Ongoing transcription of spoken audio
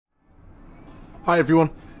Hi everyone.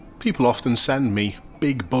 People often send me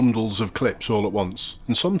big bundles of clips all at once,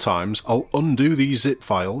 and sometimes I'll undo these zip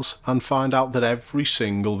files and find out that every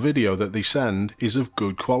single video that they send is of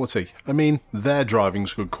good quality. I mean, their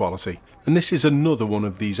driving's good quality. And this is another one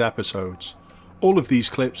of these episodes. All of these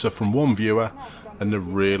clips are from one viewer and they're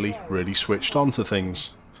really switched on to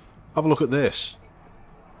things. Have a look at this.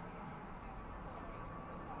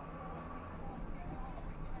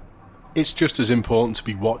 It's just as important to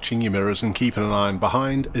be watching your mirrors and keeping an eye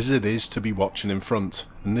behind as it is to be watching in front,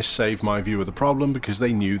 and this saved my viewer the problem because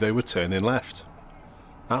they knew they were turning left.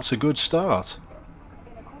 That's a good start.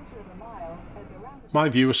 My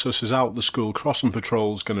viewer susses out the school crossing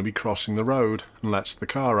patrol's going to be crossing the road and lets the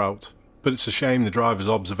car out, but it's a shame the driver's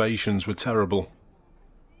observations were terrible.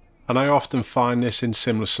 And I often find this in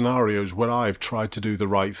similar scenarios where I've tried to do the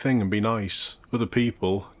right thing and be nice. Other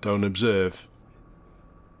people don't observe.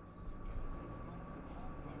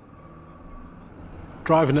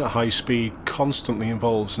 Driving at high speed constantly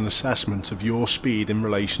involves an assessment of your speed in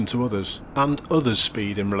relation to others, and others'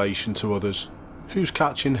 speed in relation to others. Who's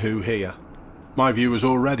catching who here? My viewer's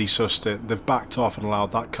already sussed it. They've backed off and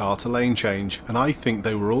allowed that car to lane change, and I think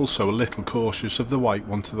they were also a little cautious of the white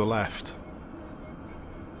one to the left.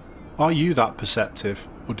 Are you that perceptive,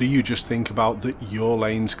 or do you just think about that your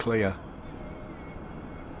lane's clear?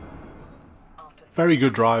 Very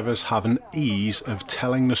good drivers have an ease of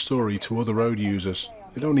telling the story to other road users.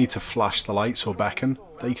 They don't need to flash the lights or beckon,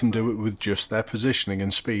 they can do it with just their positioning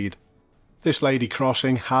and speed. This lady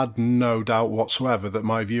crossing had no doubt whatsoever that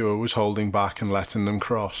my viewer was holding back and letting them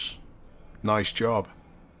cross. Nice job.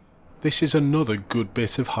 This is another good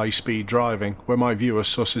bit of high speed driving where my viewer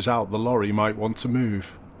susses out the lorry might want to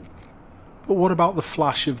move. But what about the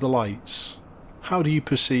flash of the lights? How do you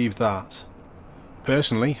perceive that?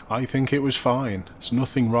 Personally, I think it was fine. There's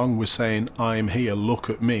nothing wrong with saying, "I'm here,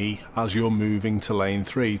 look at me," as you're moving to lane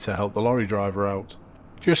 3 to help the lorry driver out.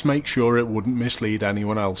 Just make sure it wouldn't mislead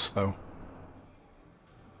anyone else though.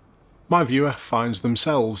 My viewer finds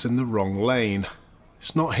themselves in the wrong lane.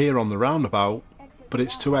 It's not here on the roundabout, but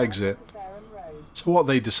it's to exit. So what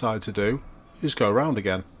they decide to do is go around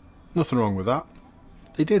again. Nothing wrong with that.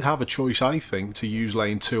 They did have a choice, I think, to use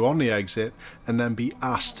lane 2 on the exit and then be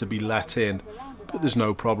asked to be let in. But there's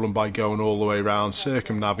no problem by going all the way around,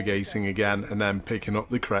 circumnavigating again and then picking up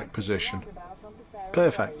the correct position.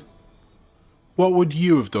 Perfect. What would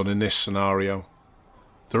you have done in this scenario?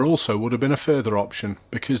 There also would have been a further option.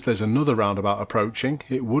 Because there's another roundabout approaching,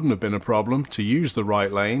 it wouldn't have been a problem to use the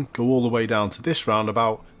right lane, go all the way down to this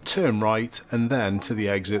roundabout, turn right and then to the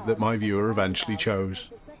exit that my viewer eventually chose.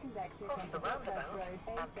 Cross the roundabout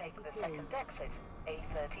and take the second exit,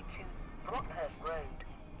 A32, Brockhurst Road.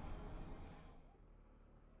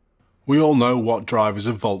 We all know what drivers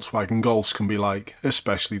of Volkswagen Golfs can be like,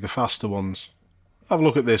 especially the faster ones. Have a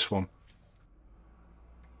look at this one.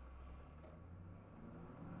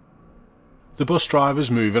 The bus driver's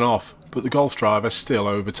moving off, but the Golf driver still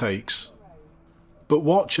overtakes. But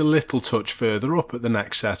watch a little touch further up at the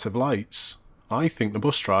next set of lights. I think the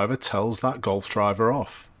bus driver tells that Golf driver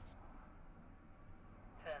off.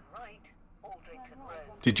 Turn right, Aldrington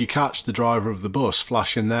Road. Did you catch the driver of the bus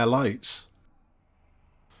flashing their lights?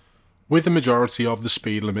 With the majority of the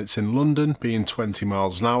speed limits in London being 20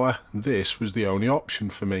 miles an hour, this was the only option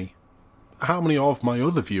for me. How many of my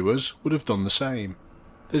other viewers would have done the same?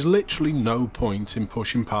 There's literally no point in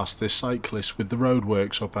pushing past this cyclist with the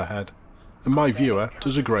roadworks up ahead, and my viewer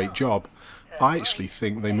does a great job. I actually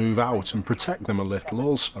think they move out and protect them a little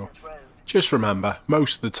also. Just remember,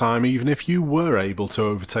 most of the time, even if you were able to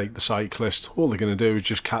overtake the cyclist, all they're going to do is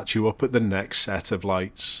just catch you up at the next set of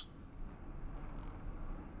lights.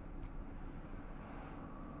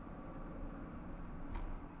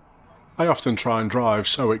 I often try and drive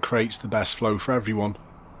so it creates the best flow for everyone,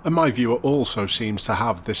 and my viewer also seems to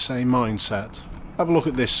have this same mindset. Have a look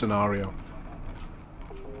at this scenario.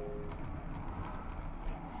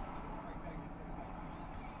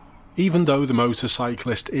 Even though the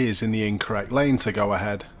motorcyclist is in the incorrect lane to go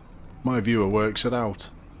ahead, my viewer works it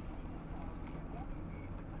out.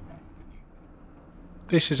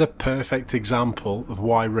 This is a perfect example of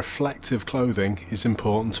why reflective clothing is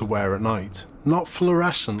important to wear at night, not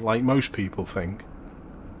fluorescent like most people think.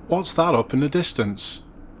 What's that up in the distance?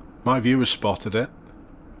 My viewer spotted it.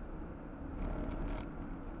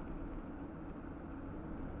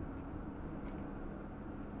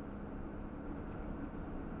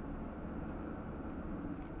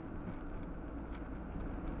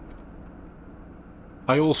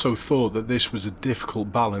 I also thought that this was a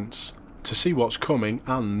difficult balance, to see what's coming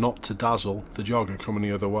and not to dazzle the jogger coming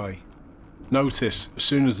the other way. Notice, as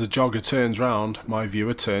soon as the jogger turns round, my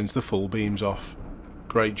viewer turns the full beams off.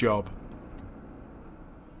 Great job.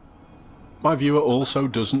 My viewer also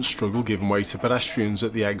doesn't struggle giving way to pedestrians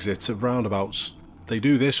at the exits of roundabouts. They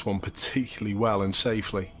do this one particularly well and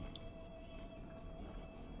safely.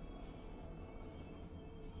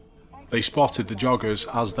 They spotted the joggers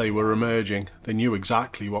as they were emerging. They knew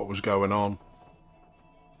exactly what was going on.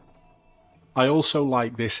 I also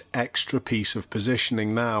like this extra piece of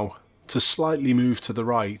positioning now. To slightly move to the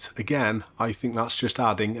right, again, I think that's just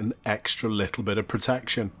adding an extra little bit of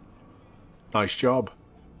protection. Nice job.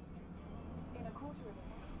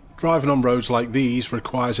 Driving on roads like these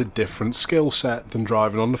requires a different skill set than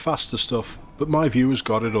driving on the faster stuff, but my viewer's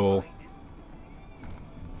got it all.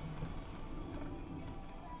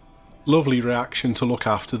 Lovely reaction to look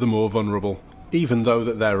after the more vulnerable, even though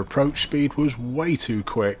that their approach speed was way too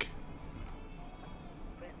quick.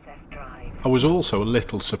 I was also a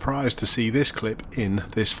little surprised to see this clip in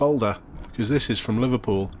this folder, because this is from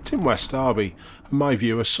Liverpool. It's in West Derby, and my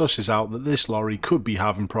viewer susses out that this lorry could be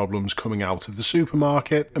having problems coming out of the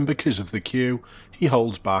supermarket, and because of the queue, he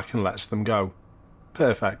holds back and lets them go.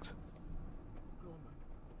 Perfect.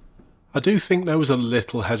 I do think there was a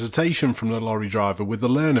little hesitation from the lorry driver with the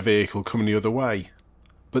learner vehicle coming the other way,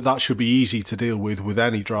 but that should be easy to deal with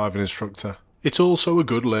any driving instructor. It's also a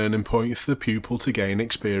good learning point for the pupil to gain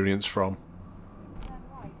experience from.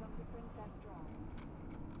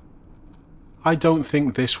 I don't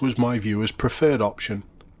think this was my viewer's preferred option,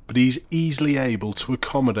 but he's easily able to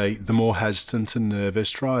accommodate the more hesitant and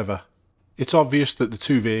nervous driver. It's obvious that the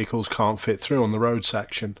two vehicles can't fit through on the road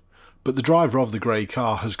section, but the driver of the grey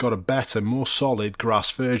car has got a better, more solid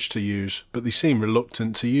grass verge to use, but they seem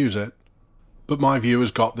reluctant to use it. But my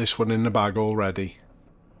viewer's got this one in the bag already.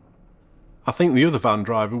 I think the other van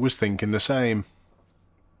driver was thinking the same.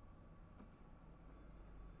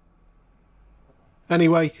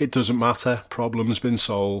 Anyway, it doesn't matter, problem's been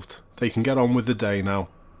solved. They can get on with the day now.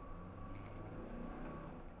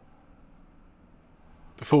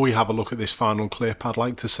 Before we have a look at this final clip, I'd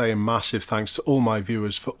like to say a massive thanks to all my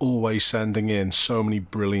viewers for always sending in so many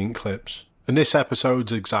brilliant clips. And this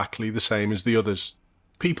episode's exactly the same as the others.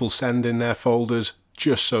 People send in their folders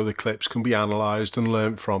just so the clips can be analysed and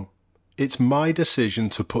learnt from. It's my decision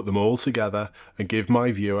to put them all together and give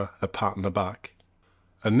my viewer a pat on the back.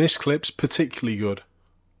 And this clip's particularly good.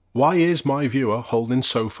 Why is my viewer holding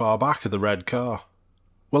so far back of the red car?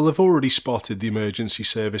 Well, they've already spotted the emergency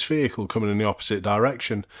service vehicle coming in the opposite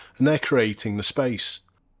direction, and they're creating the space.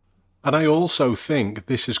 And I also think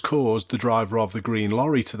this has caused the driver of the green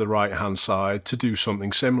lorry to the right hand side to do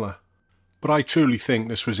something similar. But I truly think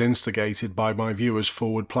this was instigated by my viewer's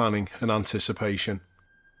forward planning and anticipation.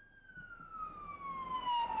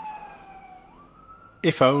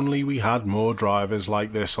 If only we had more drivers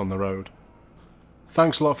like this on the road.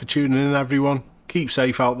 Thanks a lot for tuning in everyone, keep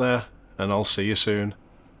safe out there, and I'll see you soon.